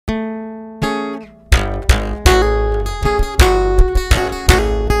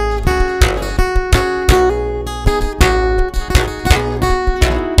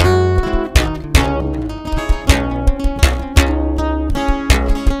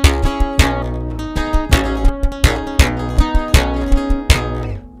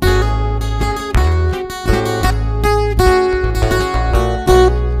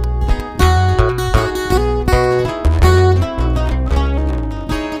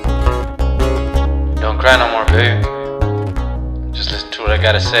cry no more, baby. Just listen to what I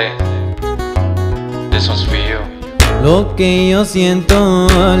gotta say. This one's for you. Lo que yo siento,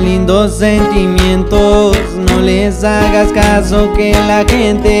 lindos sentimientos. No les hagas caso que la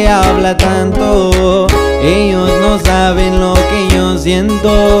gente habla tanto. Ellos no saben lo que yo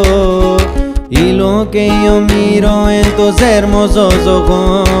siento y lo que yo miro en tus hermosos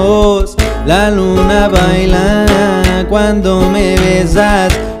ojos. La luna baila cuando me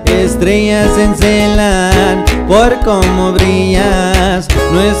besas, estrellas encelan por cómo brillas.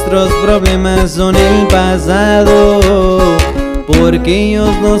 Nuestros problemas son el pasado, porque ellos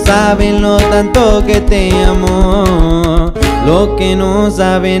no saben lo tanto que te amo. Lo que no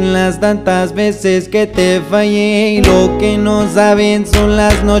saben las tantas veces que te fallé, y lo que no saben son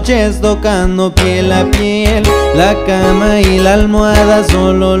las noches tocando piel a piel. La cama y la almohada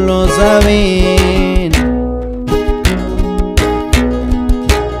solo lo saben.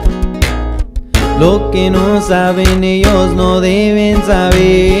 Lo que no saben ellos no deben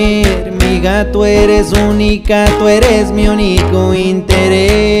saber. Miga, tú eres única, tú eres mi único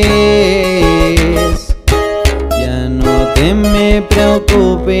interés. Ya no te me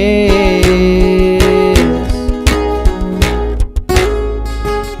preocupes.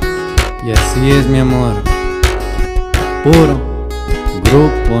 Y así es, mi amor. Puro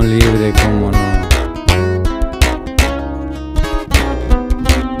Grupo Libre, como no.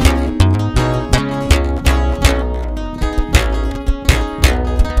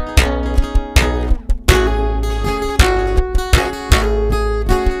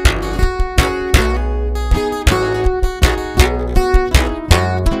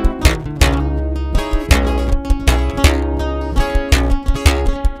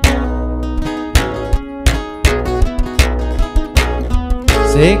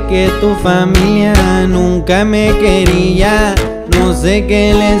 Sé que tu familia nunca me quería. No sé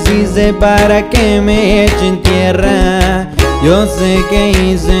qué les hice para que me echen tierra. Yo sé que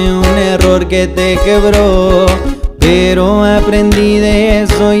hice un error que te quebró, pero aprendí de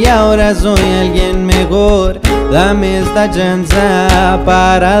eso y ahora soy alguien mejor. Dame esta chance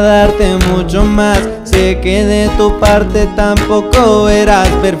para darte mucho más. Sé que de tu parte tampoco eras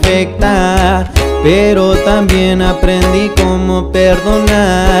perfecta, pero también aprendí cómo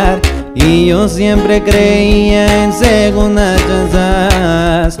perdonar. Y yo siempre creía en segundas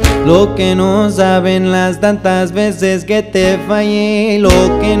chances. Lo que no saben las tantas veces que te fallé,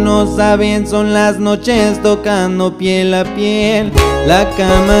 lo que no saben son las noches tocando piel a piel. La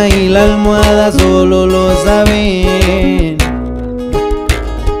cama y la almohada solo lo saben.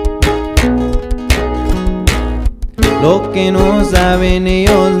 Lo que no saben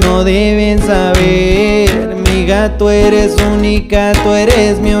ellos no deben saber. Miga, tú eres única, tú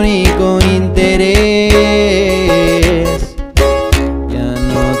eres mi único interés. Ya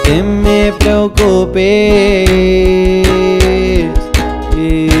no te me preocupes.